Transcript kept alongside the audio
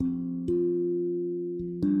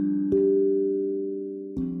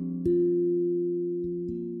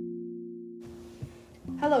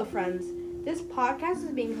Hello, friends. This podcast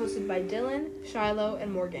is being hosted by Dylan, Shiloh,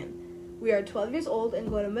 and Morgan. We are 12 years old and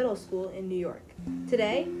go to middle school in New York.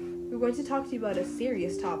 Today, we're going to talk to you about a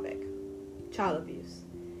serious topic, child abuse.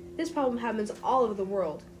 This problem happens all over the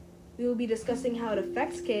world. We will be discussing how it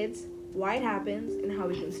affects kids, why it happens, and how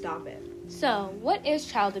we can stop it. So, what is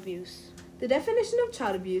child abuse? The definition of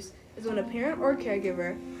child abuse is when a parent or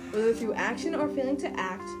caregiver, whether through action or failing to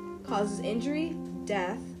act, causes injury,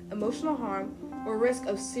 death, emotional harm, or risk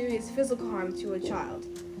of serious physical harm to a child.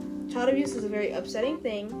 Child abuse is a very upsetting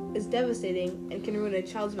thing, is devastating, and can ruin a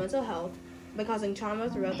child's mental health by causing trauma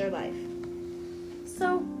throughout their life.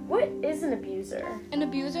 So, what is an abuser? An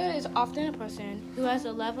abuser is often a person who has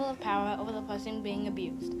a level of power over the person being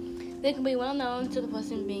abused. They can be well known to the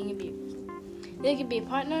person being abused. They can be a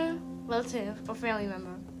partner, relative, or family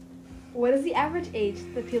member. What is the average age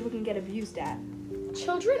that people can get abused at?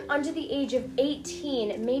 Children under the age of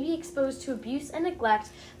 18 may be exposed to abuse and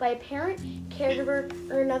neglect by a parent, caregiver,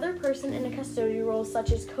 or another person in a custodial role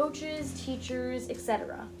such as coaches, teachers,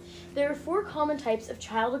 etc. There are 4 common types of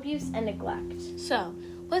child abuse and neglect. So,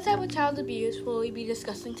 what type of child abuse will we be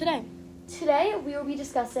discussing today? Today, we will be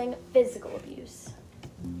discussing physical abuse.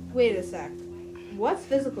 Wait a sec. What's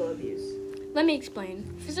physical abuse? Let me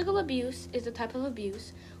explain. Physical abuse is a type of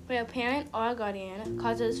abuse where a parent or a guardian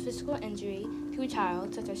causes physical injury to a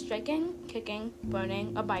child, such as striking, kicking,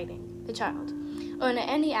 burning, or biting the child, or in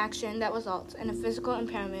any action that results in a physical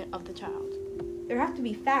impairment of the child. There have to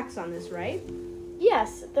be facts on this, right?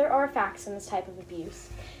 Yes, there are facts in this type of abuse.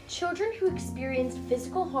 Children who experience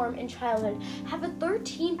physical harm in childhood have a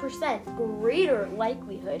 13% greater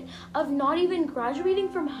likelihood of not even graduating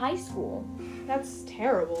from high school. That's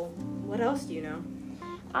terrible. What else do you know?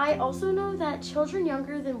 I also know that children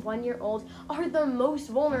younger than 1 year old are the most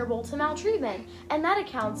vulnerable to maltreatment, and that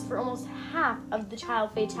accounts for almost half of the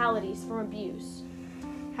child fatalities from abuse.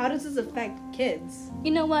 How does this affect kids?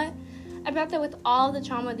 You know what? I bet that with all the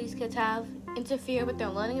trauma these kids have, interfere with their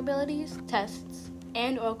learning abilities, tests,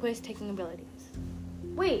 and or quiz-taking abilities.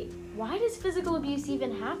 Wait, why does physical abuse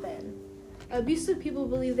even happen? Abusive people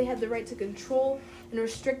believe they have the right to control and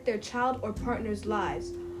restrict their child or partner's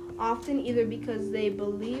lives, often either because they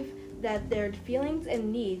believe that their feelings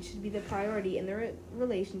and needs should be the priority in their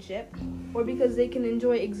relationship, or because they can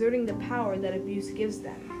enjoy exerting the power that abuse gives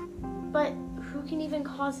them. But who can even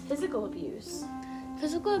cause physical abuse?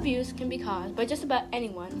 Physical abuse can be caused by just about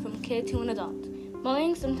anyone, from a kid to an adult.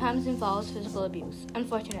 Bullying sometimes involves physical abuse,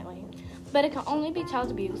 unfortunately, but it can only be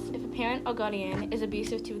child abuse if a parent or guardian is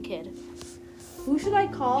abusive to a kid. Who should I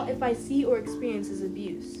call if I see or experience this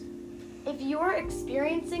abuse? If you're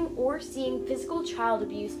experiencing or seeing physical child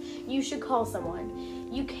abuse, you should call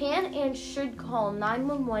someone. You can and should call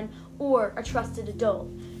 911 or a trusted adult.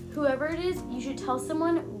 Whoever it is, you should tell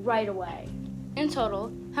someone right away. In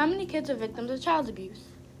total, how many kids are victims of child abuse?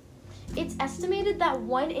 It's estimated that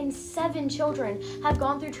 1 in 7 children have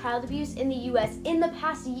gone through child abuse in the U.S. in the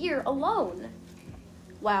past year alone.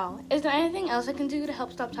 Wow. Is there anything else I can do to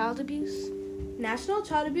help stop child abuse? National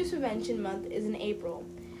Child Abuse Prevention Month is in April.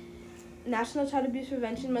 National Child Abuse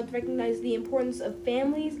Prevention Month recognizes the importance of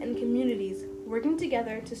families and communities working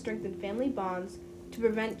together to strengthen family bonds to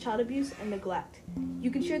prevent child abuse and neglect.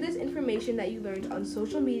 You can share this information that you learned on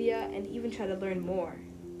social media and even try to learn more.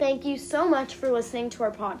 Thank you so much for listening to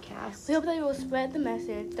our podcast. We hope that you will spread the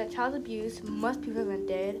message that child abuse must be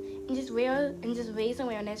prevented and just raise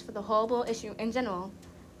awareness for the horrible issue in general.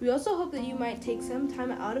 We also hope that you might take some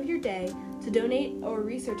time out of your day to donate or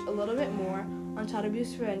research a little bit more on child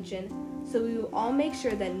abuse prevention, so we will all make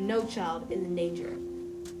sure that no child is in danger.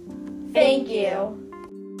 Thank you.